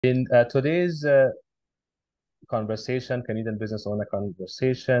In today's conversation, Canadian business owner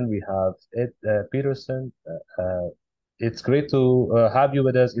conversation, we have Peterson. It's great to have you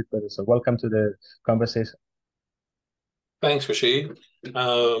with us, Peterson. Welcome to the conversation. Thanks, Rashid.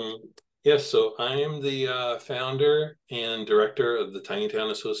 Um, yes, so I am the founder and director of the Tiny Town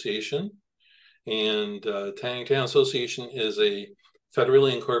Association. And Tiny Town Association is a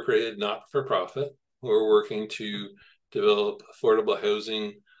federally incorporated not-for-profit. We're working to develop affordable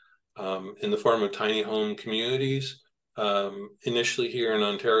housing in the form of tiny home communities, initially here in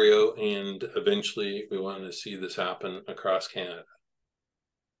Ontario, and eventually we want to see this happen across Canada.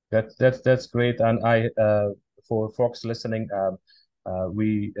 That's great. And for folks listening,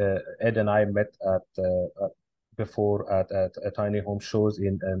 we Ed and I met at before at a tiny home shows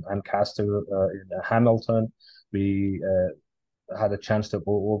in Ancaster, in Hamilton. We had a chance to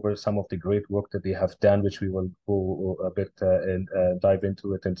go over some of the great work that they have done, which we will go a bit and dive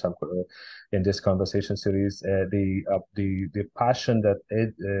into it in this conversation series. The passion that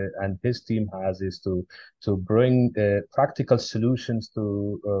Ed and his team has is to bring practical solutions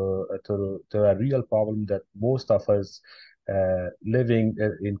to a real problem that most of us living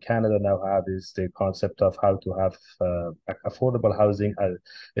in Canada now have, is the concept of how to have affordable housing,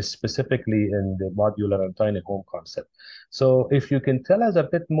 specifically in the modular and tiny home concept. So, if you can tell us a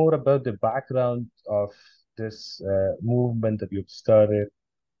bit more about the background of this movement that you've started,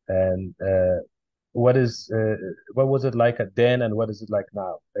 and what was it like at then, and what is it like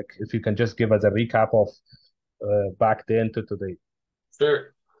now? Like, if you can just give us a recap of back then to today.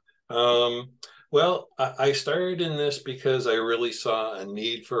 Sure. Um, well, I started in this because I really saw a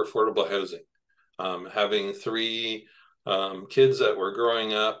need for affordable housing. Having three kids that were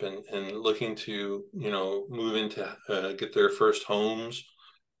growing up and looking to, move into get their first homes,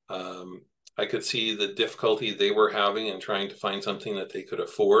 I could see the difficulty they were having in trying to find something that they could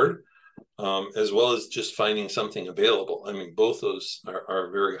afford, as well as just finding something available. I mean, both those are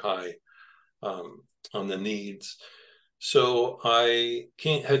very high on the needs. So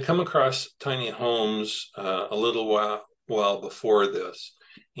had come across tiny homes a little while before this,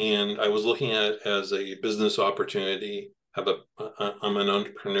 and I was looking at it as a business opportunity. I'm an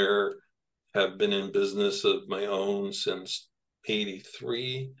entrepreneur, have been in business of my own since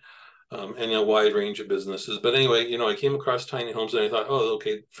 '83, and a wide range of businesses. But anyway, I came across tiny homes and I thought, oh,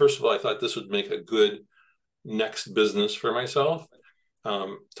 okay. First of all, I thought this would make a good next business for myself,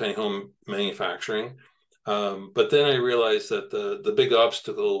 tiny home manufacturing. But then I realized that the big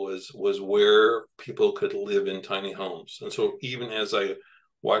obstacle was where people could live in tiny homes. And so even as I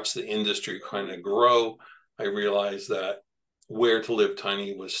watched the industry kind of grow, I realized that where to live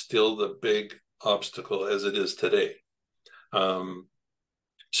tiny was still the big obstacle as it is today. Um,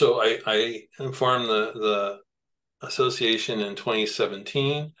 so I informed the association in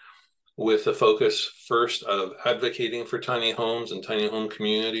 2017 with a focus first of advocating for tiny homes and tiny home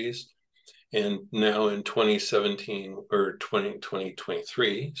communities. And now in 2017 or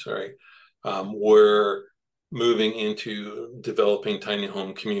 2023, sorry, we're moving into developing tiny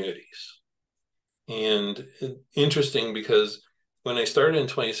home communities. And interesting because when I started in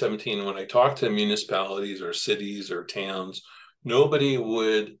 2017, when I talked to municipalities or cities or towns, nobody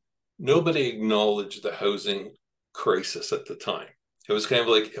acknowledged the housing crisis at the time. It was kind of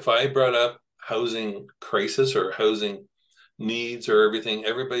like if I brought up housing crisis or housing needs or everything,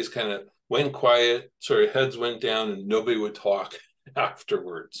 everybody's kind of went quiet, sort of heads went down, and nobody would talk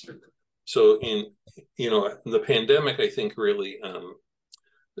afterwards. So the pandemic, I think really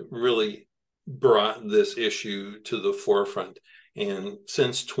brought this issue to the forefront. And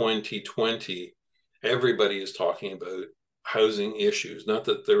since 2020, everybody is talking about housing issues. Not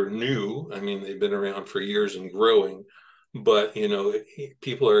that they're new. I mean, they've been around for years and growing, but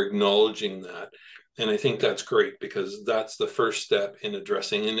people are acknowledging that. And I think that's great because that's the first step in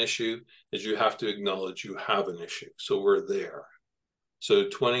addressing an issue is you have to acknowledge you have an issue. So we're there. So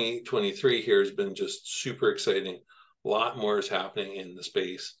 2023 here has been just super exciting. A lot more is happening in the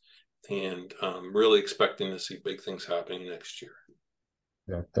space, and really expecting to see big things happening next year.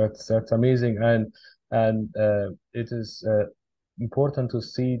 Yeah, that's amazing, and it is important to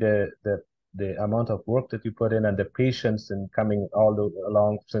see the amount of work that you put in and the patience in coming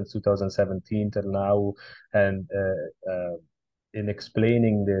along since 2017 till now, and in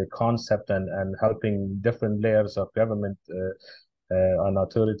explaining the concept and helping different layers of government and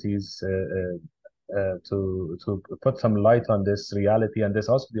authorities to put some light on this reality. And there's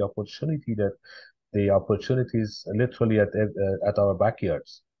also the opportunities literally at our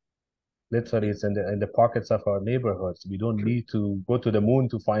backyards. Literally, it's in the pockets of our neighborhoods. We don't need to go to the moon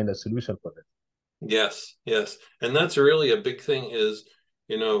to find a solution for it. Yes, yes. And that's really a big thing is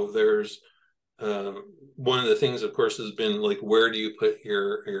There's one of the things, of course, has been like, where do you put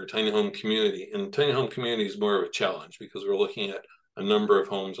your tiny home community? And tiny home community is more of a challenge because we're looking at a number of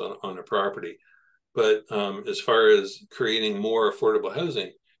homes on a property. But as far as creating more affordable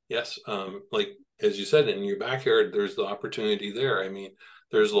housing, yes, like as you said, in your backyard, there's the opportunity there. I mean,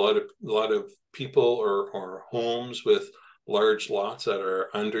 there's a lot of people or homes with large lots that are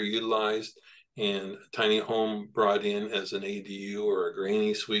underutilized, and a tiny home brought in as an ADU or a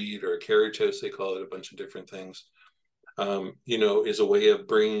granny suite or a carriage house, they call it a bunch of different things, is a way of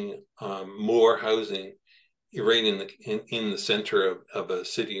bringing more housing right in the center of a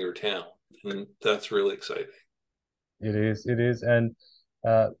city or town. And that's really exciting. It is, and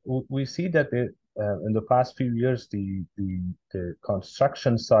we see that in the past few years, the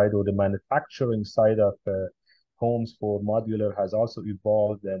construction side or the manufacturing side of homes for modular has also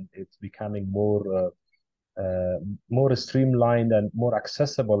evolved, and it's becoming more streamlined and more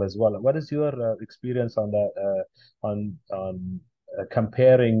accessible as well. What is your experience on that, on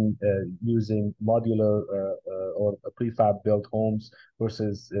comparing using modular or prefab built homes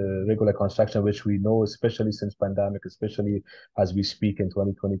versus regular construction, which we know, especially since pandemic, especially as we speak in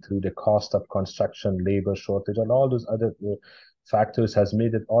 2023, the cost of construction, labor shortage, and all those other factors has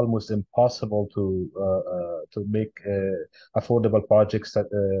made it almost impossible to make affordable projects that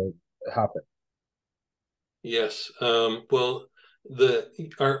happen. Yes. Well,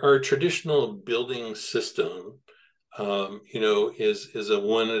 our traditional building system, is a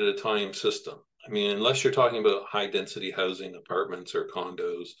one at a time system. I mean, unless you're talking about high density housing, apartments or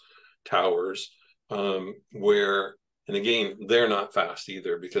condos, towers, where, and again, they're not fast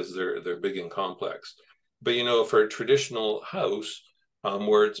either because they're big and complex. But for a traditional house,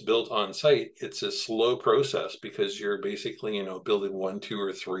 where it's built on site, it's a slow process because you're basically, building one, two,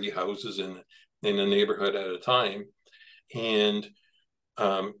 or three houses in a neighborhood at a time. And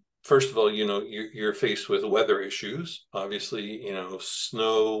first of all, you're faced with weather issues. Obviously,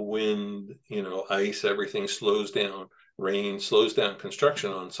 snow, wind, ice, everything slows down. Rain slows down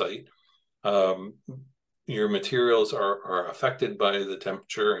construction on site. Um, your materials are affected by the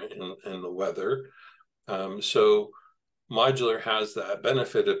temperature and the weather. So modular has that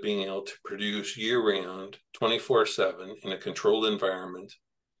benefit of being able to produce year round, 24/7 in a controlled environment.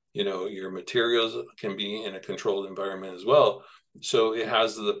 Your materials can be in a controlled environment as well. So it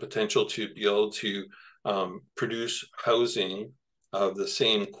has the potential to be able to produce housing of the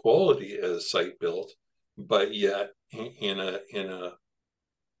same quality as site built, but yet in a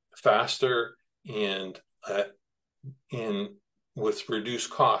faster and in with reduced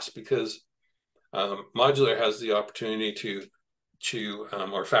costs, because modular has the opportunity to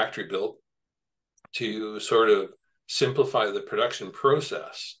or factory built, to sort of simplify the production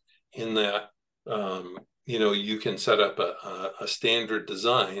process in that you can set up a standard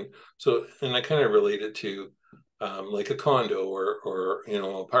design. So, and I kind of relate it to like a condo or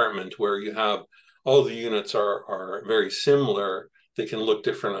apartment where you have all the units are very similar. They can look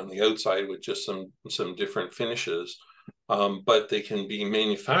different on the outside with just some different finishes, but they can be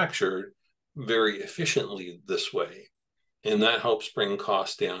manufactured very efficiently this way, and that helps bring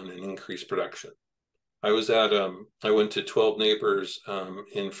costs down and increase production. I went to 12 Neighbors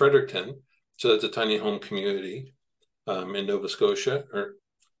in Fredericton. So that's a tiny home community in Nova Scotia, or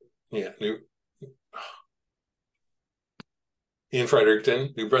yeah, in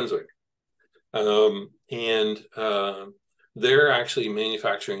Fredericton, New Brunswick. And they're actually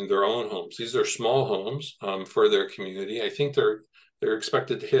manufacturing their own homes. These are small homes for their community. I think they're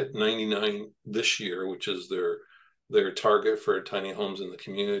expected to hit 99 this year, which is their target for tiny homes in the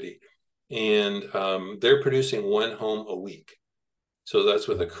community. And they're producing one home a week. So that's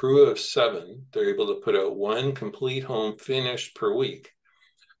with a crew of 7. They're able to put out one complete home finished per week,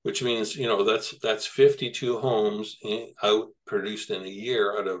 which means that's 52 homes out produced in a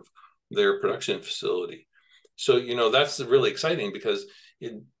year out of their production facility. So that's really exciting because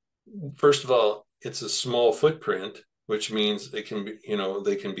first of all, it's a small footprint, which means they can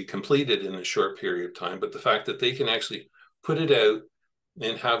be completed in a short period of time. But the fact that they can actually put it out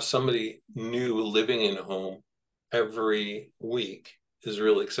and have somebody new living in a home every week is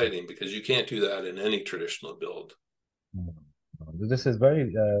really exciting, because you can't do that in any traditional build. This is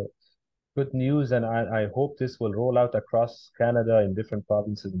very good news, and I hope this will roll out across Canada in different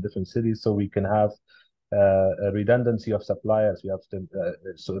provinces and different cities, so we can have a redundancy of suppliers. We have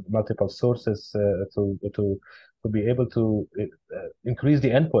so multiple sources to be able to increase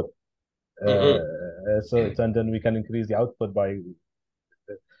the input. Mm-hmm. And then we can increase the output by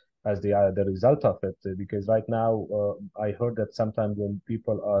as the result of it. Because right now, I heard that sometimes when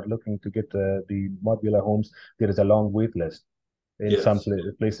people are looking to get the modular homes, there is a long wait list. in some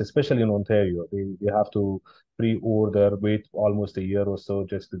Yes. places, especially in Ontario. They have to pre-order, wait almost a year or so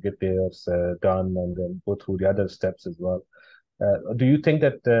just to get theirs done, and then go through the other steps as well. Do you think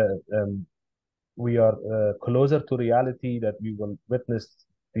that we are closer to reality, that we will witness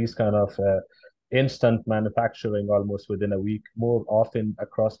these kind of instant manufacturing almost within a week more often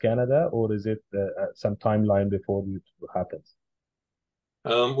across Canada, or is it some timeline before it happens?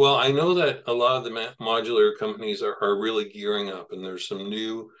 Well, I know that a lot of the modular companies are really gearing up, and there's some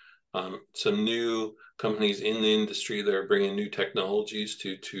new companies in the industry that are bringing new technologies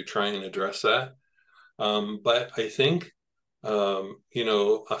to try and address that. But I think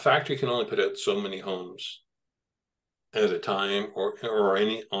a factory can only put out so many homes at a time, or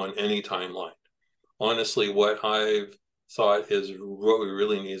any on any timeline. Honestly, what I've thought is what we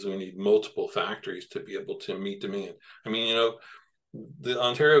really need is we need multiple factories to be able to meet demand. I mean, the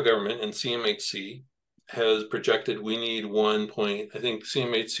Ontario government and CMHC has projected we need I think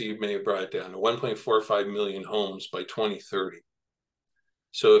CMHC may have brought it down to 1.45 million homes by 2030.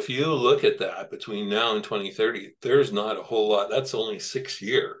 So if you look at that between now and 2030, there's not a whole lot. That's only 6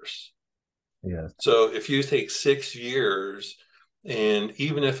 years. Yes. So if you take 6 years, and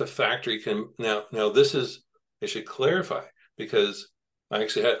even if a factory can now this is, I should clarify, because I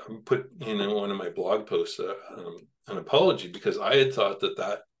actually had put in one of my blog posts an apology, because I had thought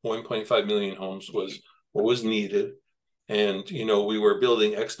that 1.5 million homes was what was needed, and we were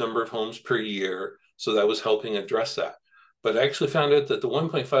building X number of homes per year, so that was helping address that. But I actually found out that the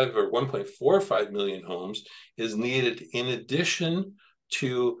 1.5 or 1.45 million homes is needed in addition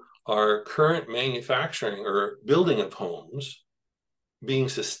to our current manufacturing or building of homes being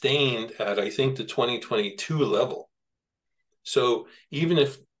sustained at, I think, the 2022 level. So even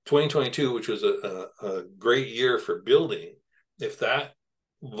if 2022, which was a great year for building, if that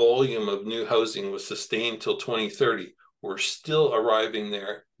volume of new housing was sustained till 2030, we're still arriving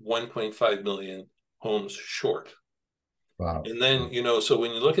there 1.5 million homes short. Wow. And then, so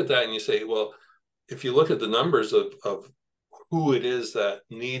when you look at that and you say, well, if you look at the numbers of who it is that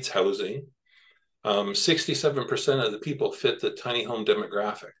needs housing, 67% of the people fit the tiny home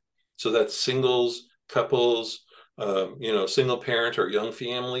demographic. So that's singles, couples, single parent or young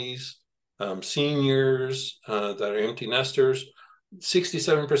families, seniors that are empty nesters.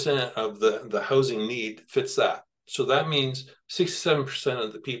 67% of the housing need fits that. So that means 67%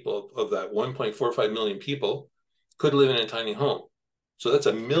 of the people of that 1.45 million people could live in a tiny home. So that's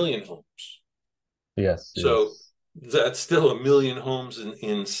a million homes. Yes, So yes. that's still a million homes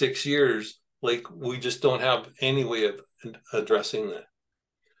in 6 years. Like, we just don't have any way of addressing that.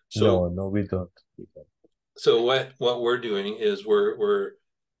 No, So no, we don't. We don't. so what we're doing is we're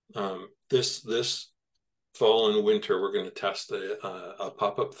this fall and winter we're going to test a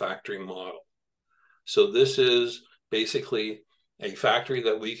pop-up factory model. So this is basically a factory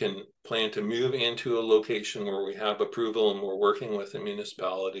that we can plan to move into a location where we have approval, and we're working with a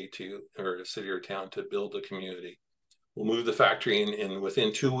municipality or a city or town to build a community. We'll move the factory in, and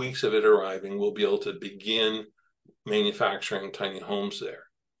within 2 weeks of it arriving, we'll be able to begin manufacturing tiny homes there.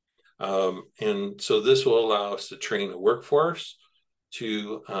 And so this will allow us to train a workforce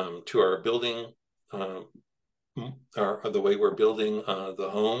to our building, or the way we're building the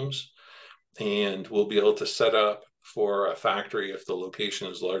homes, and we'll be able to set up for a factory if the location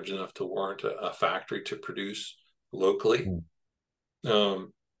is large enough to warrant a factory to produce locally.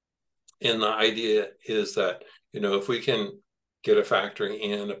 Um, and the idea is that, if we can get a factory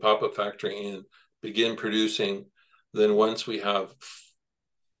and a pop-up factory and begin producing, then once we have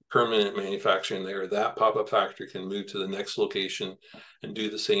permanent manufacturing there, that pop-up factory can move to the next location and do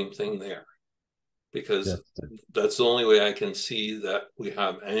the same thing there. Because Yes, that's the only way I can see that we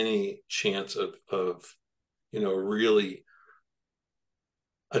have any chance of really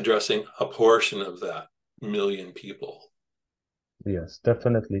addressing a portion of that million people. yes,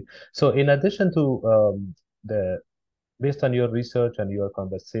 definitely. So, in addition to the based on your research and your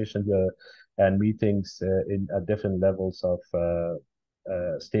conversations and meetings in at different levels of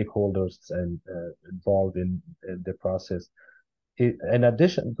stakeholders and involved in the process, in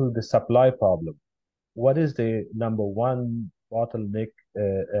addition to the supply problem, what is the number one bottleneck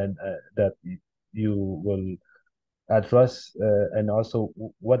and that you will address, and also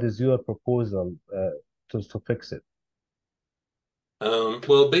what is your proposal to fix it?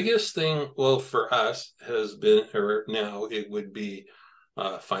 Well, biggest thing, well, for us has been, or now it would be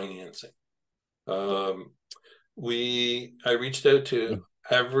financing. Um, I reached out to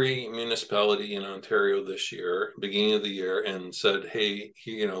every municipality in Ontario this year, beginning of the year, and said, hey,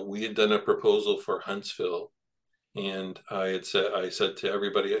 we had done a proposal for Huntsville, And I said to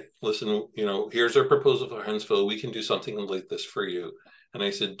everybody, listen, here's our proposal for Huntsville. We can do something like this for you. And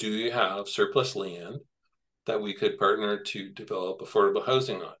I said, do you have surplus land that we could partner to develop affordable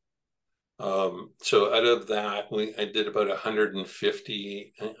housing on? So out of that, I did about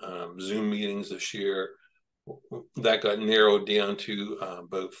 150 Zoom meetings this year. That got narrowed down to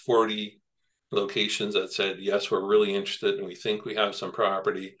about 40 locations that said, yes, we're really interested and we think we have some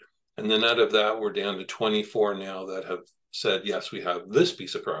property. And then out of that, we're down to 24 now that have said, yes, we have this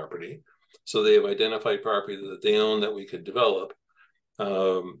piece of property. So they have identified property that they own that we could develop.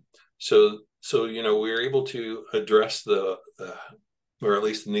 So we were able to address or at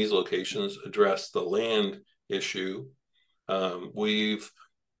least in these locations, address the land issue. We've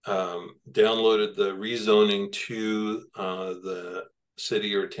downloaded the rezoning to the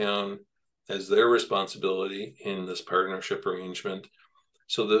city or town as their responsibility in this partnership arrangement.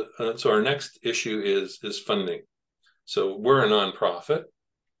 So our next issue is funding. So we're a nonprofit,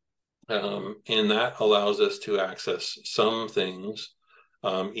 and that allows us to access some things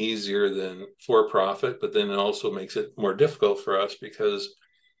easier than for profit, but then it also makes it more difficult for us because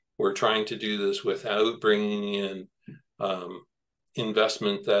we're trying to do this without bringing in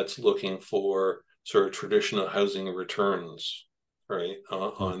investment that's looking for sort of traditional housing returns, right,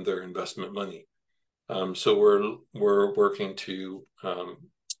 on their investment money. So we're working to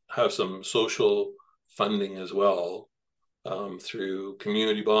have some social funding as well through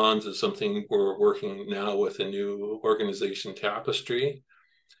community bonds. Is something we're working now with a new organization, Tapestry,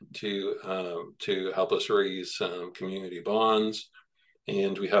 to help us raise community bonds.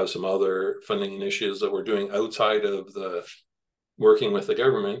 And we have some other funding initiatives that we're doing outside of the working with the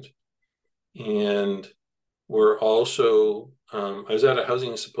government. And we're also, I was at a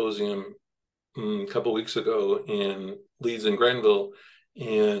housing symposium a couple of weeks ago in Leeds and Grenville,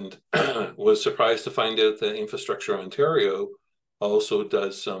 and was surprised to find out that Infrastructure Ontario also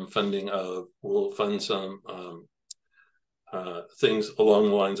does some funding will fund some things along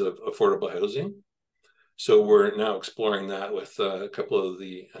the lines of affordable housing. So we're now exploring that with a couple of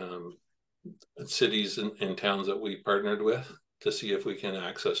the cities and towns that we partnered with to see if we can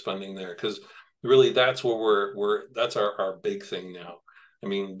access funding there. Because really that's where that's our big thing now. I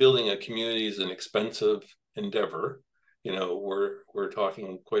mean, building a community is an expensive endeavor. We're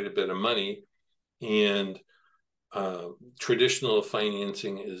talking quite a bit of money, and traditional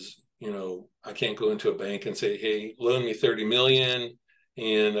financing is, I can't go into a bank and say, hey, loan me 30 million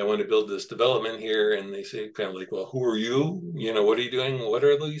and I want to build this development here. And they say kind of like, well, who are you? What are you doing? What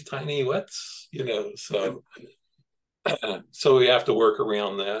are these tiny whats? So we have to work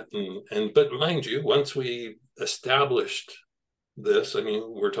around that. But mind you, once we established this, I mean,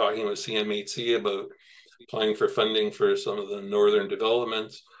 we're talking with CMHC about applying for funding for some of the northern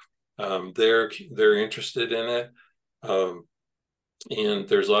developments. They're interested in it. And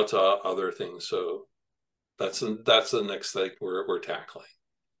there's lots of other things. So that's the next thing we're tackling.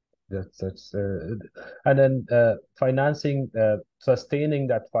 That's and then financing, sustaining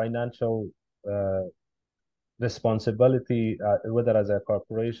that financial responsibility, whether as a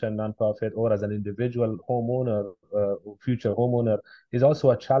corporation, nonprofit, or as an individual homeowner, future homeowner, is also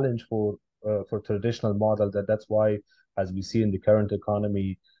a challenge for traditional model. That's why, as we see in the current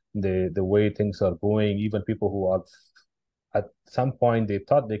economy, the way things are going, even people who are at some point they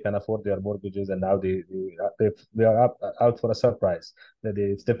thought they can afford their mortgages, and now they are out for a surprise. That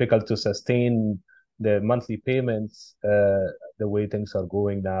it's difficult to sustain the monthly payments the way things are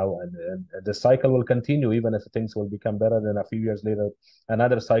going now, and the cycle will continue. Even if things will become better, then a few years later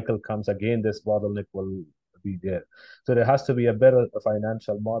another cycle comes again. This bottleneck will be there. So there has to be a better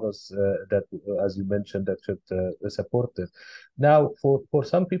financial models that, as you mentioned, that should support this. Now, for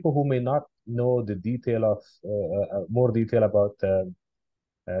some people who may not know the detail of more detail about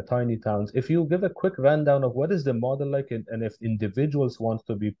tiny towns, if you give a quick rundown of what is the model like, and if individuals want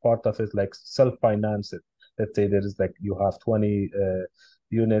to be part of it, like self-finance it. Let's say there is like you have 20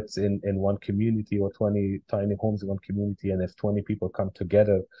 units in one community, or 20 tiny homes in one community, and if 20 people come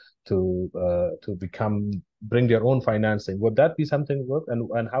together to bring their own financing, would that be something work,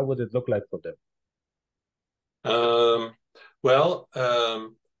 and how would it look like for them? Well,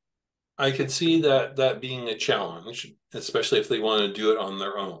 I could see that being a challenge, especially if they want to do it on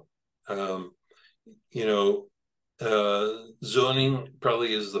their own. You know, zoning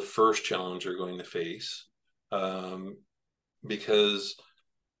probably is the first challenge they're going to face, because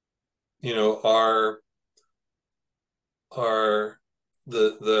how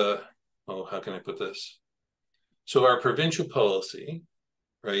can I put this? So our provincial policy,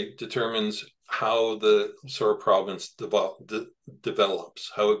 right, determines how the sort of province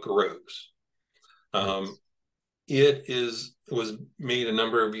develops, how it grows. was made a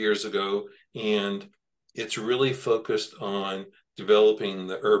number of years ago, and it's really focused on developing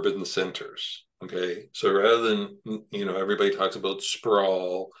the urban centers. Okay, so rather than, everybody talks about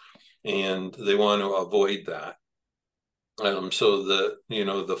sprawl, and they want to avoid that. So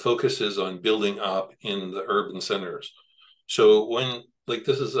the focus is on building up in the urban centers. So when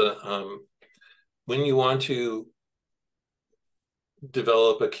you want to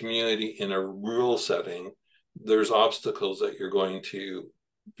develop a community in a rural setting, there's obstacles that you're going to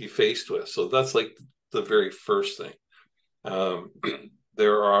be faced with. So that's like the very first thing.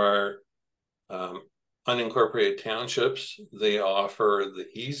 There are unincorporated townships. They offer the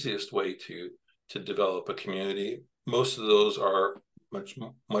easiest way to develop a community. Most of those are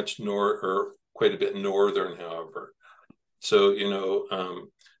much north, or quite a bit northern, however. So,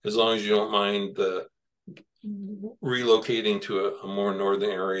 as long as you don't mind the relocating to a more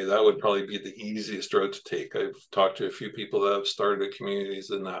northern area, that would probably be the easiest road to take. I've talked to a few people that have started communities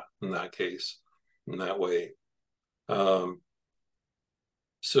in that case, in that way.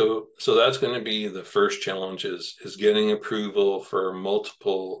 So that's going to be the first challenge, is getting approval for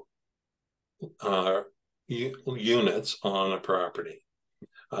multiple units on a property.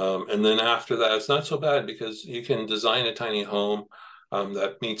 And then after that, it's not so bad, because you can design a tiny home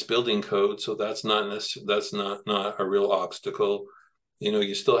that meets building code. So that's not a real obstacle.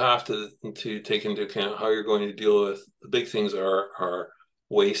 You still have to take into account how you're going to deal with the big things are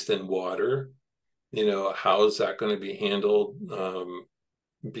waste and water. How is that going to be handled?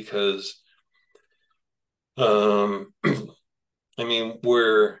 Because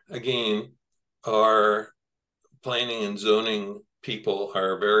we're, again, our planning and zoning people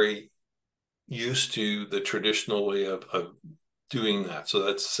are very used to the traditional way of doing that. So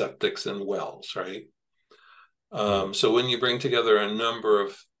that's septics and wells, right? So when you bring together a number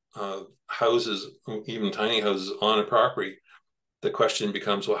of houses, even tiny houses on a property, the question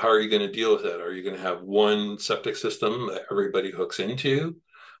becomes, well, how are you going to deal with it? Are you going to have one septic system that everybody hooks into,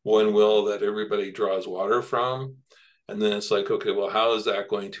 one well that everybody draws water from? And then it's like, okay, well, how is that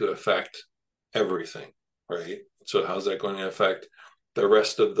going to affect everything, right? So how's that going to affect the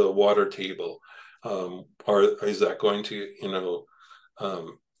rest of the water table? Is that going to,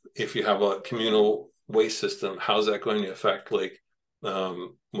 if you have a communal waste system, how's that going to affect,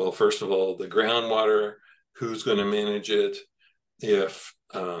 well, first of all, the groundwater, who's going to manage it? If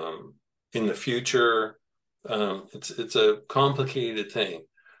in the future, it's a complicated thing.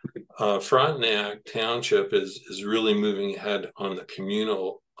 Frontenac Township is really moving ahead on the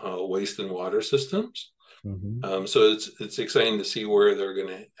communal waste and water systems. Mm-hmm. So it's exciting to see where they're going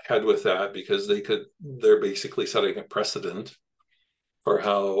to head with that, because they're basically setting a precedent for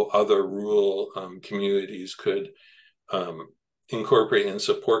how other rural communities could incorporate and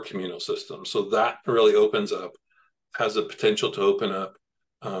support communal systems. So that really has the potential to open up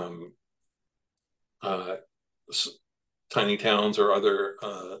tiny towns or other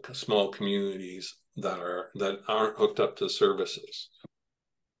small communities that aren't hooked up to services.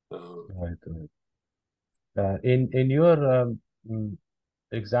 Right, right. In your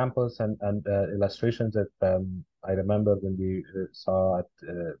examples and illustrations that I remember when we saw at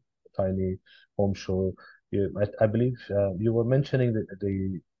Tiny Home Show, I believe you were mentioning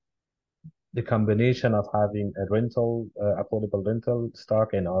the combination of having a affordable rental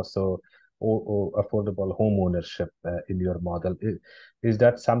stock, and also or affordable home ownership in your model. Is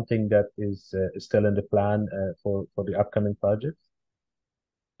that something that is still in the plan for the upcoming projects?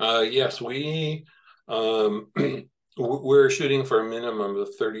 Yes, we're shooting for a minimum of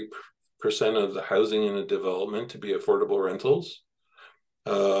 30% of the housing in a development to be affordable rentals.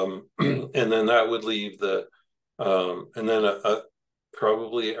 And then that would leave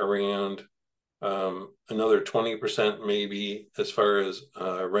probably around another 20% maybe as far as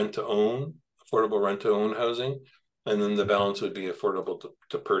affordable rent to own housing. And then the balance would be affordable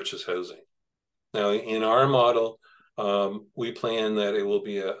to purchase housing. Now, in our model, we plan that it will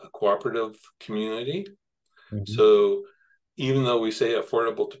be a cooperative community. Mm-hmm. So even though we say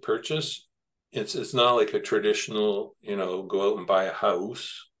affordable to purchase, it's not like a traditional, go out and buy a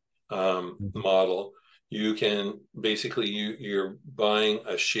house model. You can basically, you're buying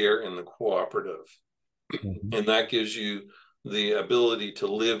a share in the cooperative. Mm-hmm. And that gives you the ability to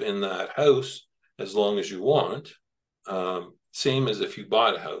live in that house as long as you want. Same as if you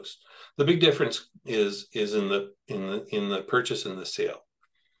bought a house. The big difference is in the purchase and the sale.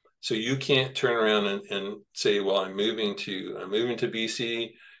 So you can't turn around and say, well, I'm moving to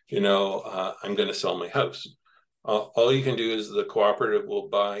BC, I'm going to sell my house. All you can do is the cooperative will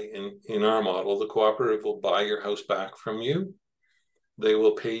buy, in our model, the cooperative will buy your house back from you. They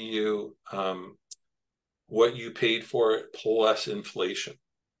will pay you what you paid for it plus inflation.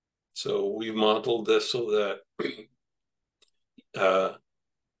 So we modeled this so that uh,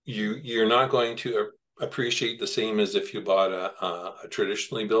 you're not going to appreciate the same as if you bought a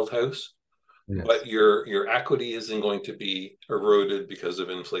traditionally built house, but Yes. your equity isn't going to be eroded because of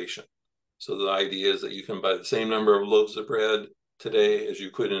inflation. So the idea is that you can buy the same number of loaves of bread today as you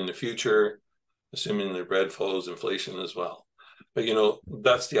could in the future, assuming the bread follows inflation as well. But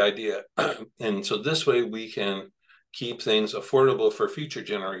that's the idea. And so this way we can keep things affordable for future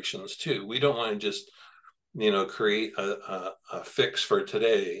generations too. We don't want to just create a fix for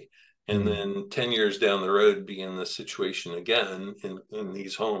today and Mm. then 10 years down the road be in this situation again in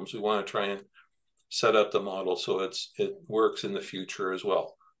these homes. We want to try and set up the model so it works in the future as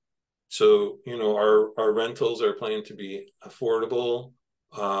well. So our rentals are planned to be affordable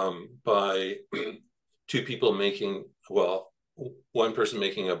by two people making, well, one person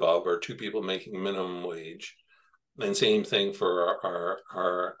making above or two people making minimum wage, and same thing for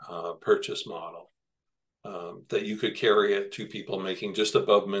our purchase model, that you could carry it. Two people making just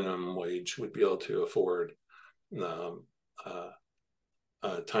above minimum wage would be able to afford um, uh,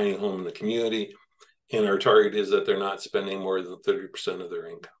 a tiny home in the community. And our target is that they're not spending more than 30% of their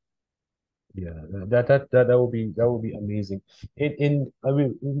income. Yeah, that would be amazing. I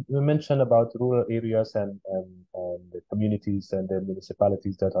mean, we mentioned about rural areas and the communities and the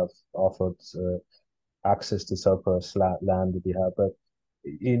municipalities that have offered access to surplus land that they have, but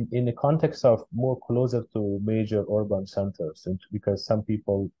in the context of more closer to major urban centers, and because some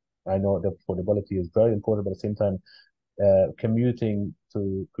people, I know that affordability is very important, but at the same time, commuting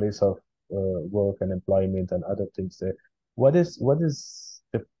to place of work and employment and other things there. What is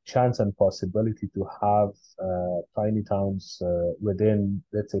the chance and possibility to have tiny towns within,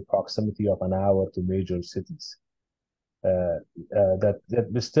 let's say, proximity of an hour to major cities? That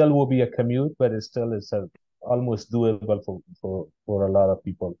still will be a commute, but it still is almost doable for a lot of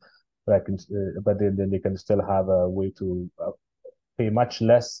people. But then they can still have a way to pay much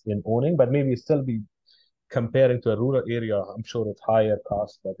less in owning, but maybe still be comparing to a rural area, I'm sure it's higher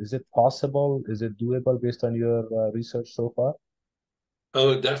cost, but is it possible? Is it doable based on your research so far?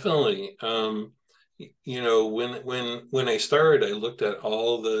 Oh, definitely. When I started, I looked at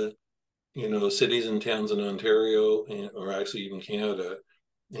all the cities and towns in Ontario or actually even Canada,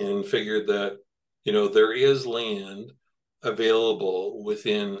 and figured that there is land available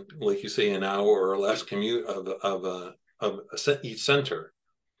within, like you say, an hour or less commute of each center.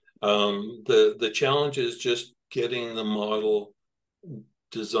 The challenge is just getting the model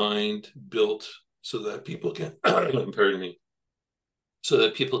designed, built so that people can, pardon me, so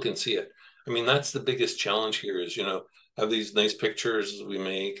that people can see it. I mean, that's the biggest challenge here is, have these nice pictures we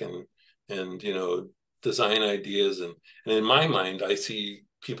make and design ideas. And in my mind, I see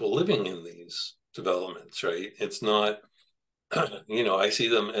people living in these developments, right? It's not, I see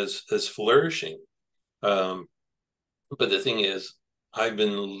them as flourishing. Um, but the thing is, I've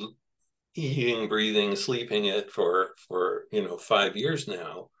been eating, breathing, sleeping it for 5 years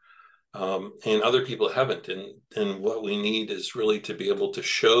now, and other people haven't. And what we need is really to be able to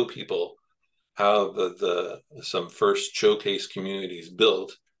show people how some first showcase communities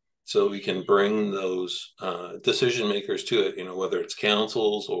built, so we can bring those decision makers to it. Whether it's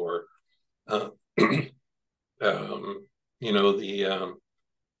councils or uh, the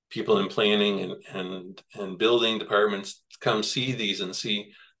people in planning and building departments come see these and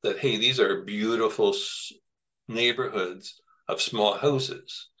see that, hey, these are beautiful neighborhoods of small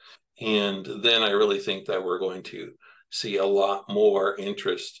houses. And then I really think that we're going to see a lot more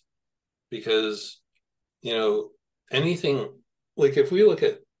interest because, you know, anything, like if we look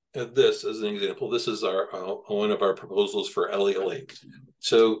at this as an example, this is our one of our proposals for Elliott Lake.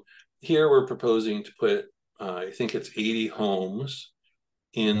 So here we're proposing to put, I think it's 80 homes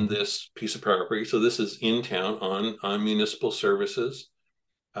in Mhm. this piece of property. So this is in town on municipal services.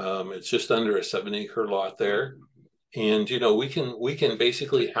 It's just under a 7-acre lot there. And we can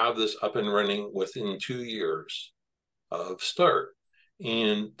basically have this up and running within 2 years of start.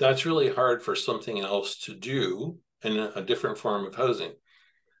 And that's really hard for something else to do in a different form of housing.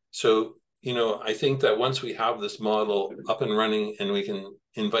 So, I think that once we have this model up and running and we can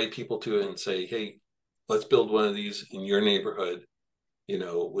invite people to it and say, hey, let's build one of these in your neighborhood,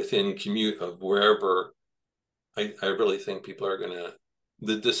 within commute of wherever, I really think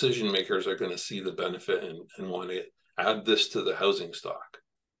the decision makers are going to see the benefit and want to add this to the housing stock.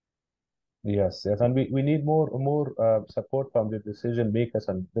 Yes, yes, and we need more support from the decision makers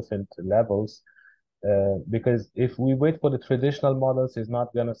on different levels, because if we wait for the traditional models, it's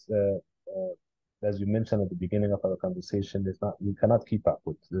not gonna, as you mentioned at the beginning of our conversation, it's not we cannot keep up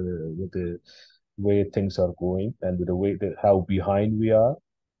with the way things are going and with the way that how behind we are,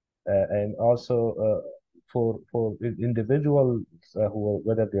 and also for individuals who are,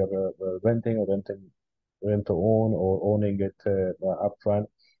 whether they're renting or rent to own or owning it upfront,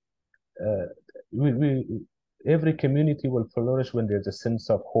 uh, we every community will flourish when there's a sense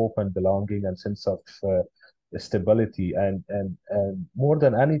of hope and belonging and sense of stability and more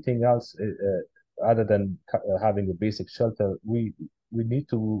than anything else, other than having a basic shelter, we need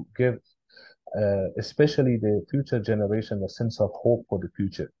to give especially the future generation a sense of hope for the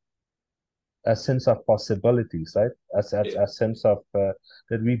future, a sense of possibilities, right? A sense of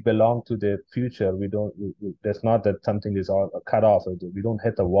that we belong to the future. We don't. There's not that something is all cut off. Or we don't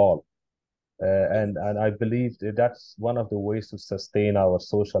hit a wall. And I believe that that's one of the ways to sustain our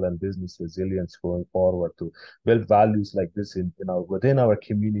social and business resilience going forward, to build values like this within our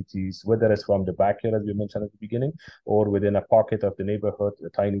communities, whether it's from the backyard, as we mentioned at the beginning, or within a pocket of the neighborhood, the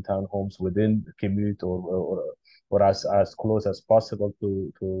tiny townhomes within the community, or as close as possible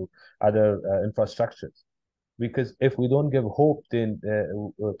to other infrastructures. Because if we don't give hope then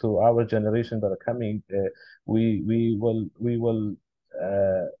to our generation that are coming, we will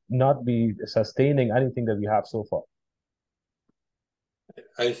not be sustaining anything that we have so far.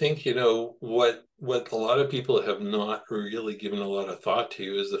 I think, what a lot of people have not really given a lot of thought to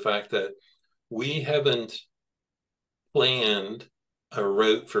is the fact that we haven't planned a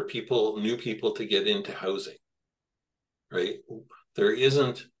route for new people to get into housing, right? There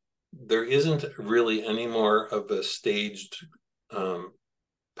isn't really any more of a staged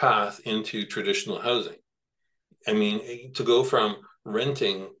path into traditional housing. I mean, to go from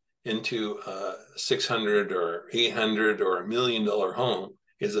renting into a 600 or 800 or $1 million home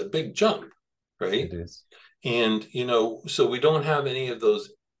is a big jump, right? It is. And, so we don't have any of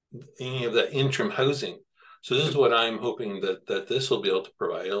that interim housing. So this is what I'm hoping that this will be able to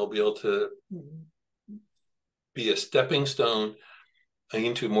provide. It'll be able to be a stepping stone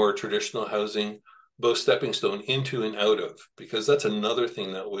into more traditional housing, both stepping stone into and out of, because that's another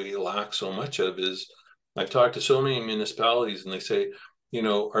thing that we lack so much of. Is I've talked to so many municipalities and they say,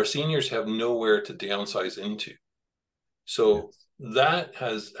 our seniors have nowhere to downsize into. So yes, that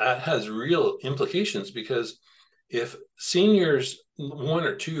has real implications, because if seniors, one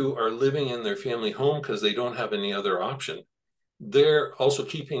or two, are living in their family home because they don't have any other option, they're also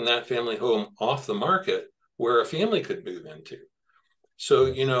keeping that family home off the market where a family could move into. So,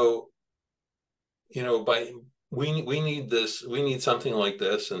 yes, by we need this, we need something like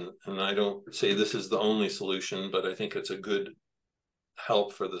this, and I don't say this is the only solution, but I think it's a good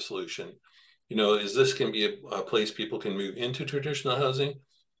help for the solution. Is this can be a place people can move into traditional housing,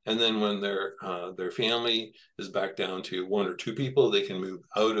 and then when their family is back down to one or two people, they can move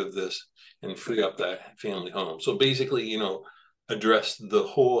out of this and free up that family home. So basically, address the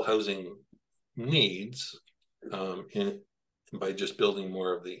whole housing needs by just building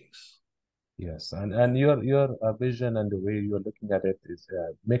more of these. yes. And your vision and the way you're looking at it is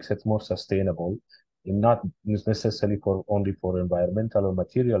makes it more sustainable, and not necessarily for only for environmental or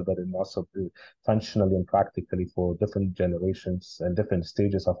material, but in also functionally and practically for different generations and different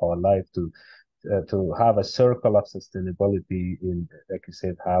stages of our life to have a circle of sustainability in, like you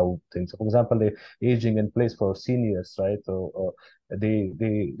said, how things, for example, the aging in place for seniors, right? Or they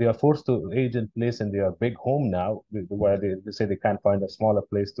are forced to age in place in their big home now, where they say they can't find a smaller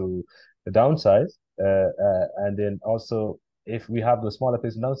place to downsize. And then also, if we have the smaller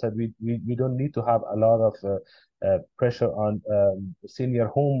place downside, we don't need to have a lot of pressure on senior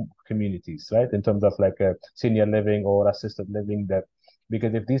home communities, right? In terms of like senior living or assisted living, that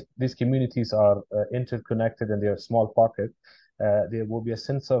because if these communities are interconnected in their small pocket, there will be a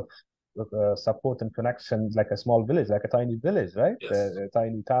sense of support and connection, like a small village, like a tiny village, right? Yes. A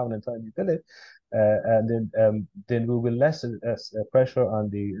tiny town and tiny village, and then we will less pressure on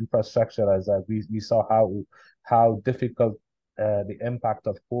the infrastructure, as we saw how difficult the impact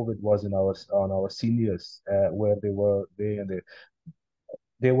of COVID was in on our seniors, where they were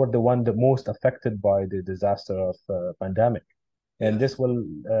the one the most affected by the disaster of pandemic, and this Yes. will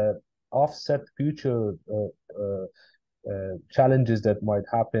offset future challenges that might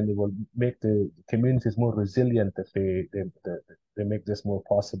happen. It will make the communities more resilient if they make this more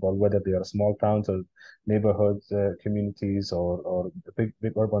possible, whether they are small towns or neighborhoods, communities, or big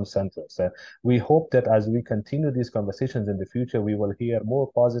urban centers. We hope that as we continue these conversations in the future, we will hear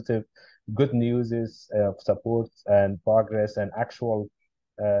more positive, good news of support and progress and actual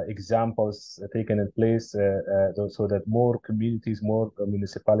examples taken in place, so that more communities, more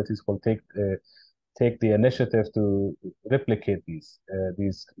municipalities will take take the initiative to replicate these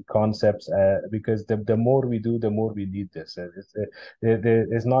concepts, because the more we do, the more we need this.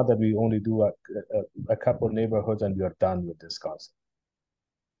 It's not that we only do a couple neighborhoods and we are done with this concept.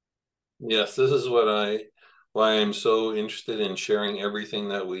 Yes, this is why I'm so interested in sharing everything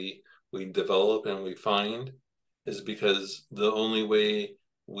that we develop and we find, is because the only way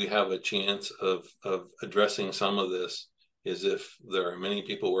we have a chance of addressing some of this is if there are many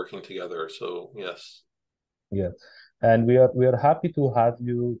people working together. So yes. Yeah, and we are happy to have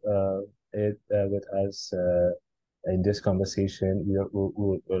you with us in this conversation.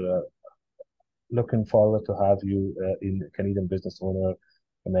 We're looking forward to have you in Canadian Business Owner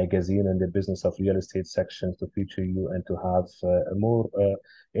magazine and the business of real estate sections to feature you and to have more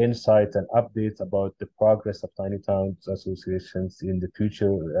insights and updates about the progress of tiny towns associations in the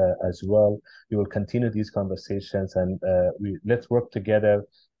future as well. We will continue these conversations, and we let's work together.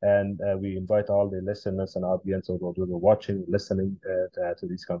 And we invite all the listeners and audience who will be watching, listening to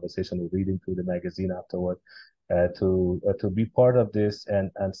these conversations, or reading through the magazine afterward, to be part of this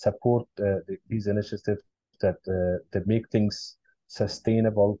and support these initiatives that make things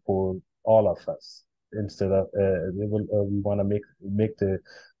sustainable for all of us. Instead of we want to make the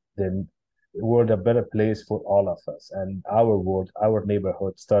world a better place for all of us, and our world, our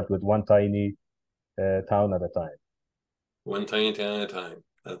neighborhood, start with one tiny town at a time. One tiny town at a time.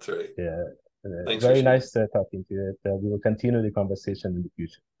 That's right. Yeah, Thanks for very sharing. nice talking to you. We will continue the conversation in the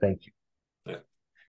future. Thank you.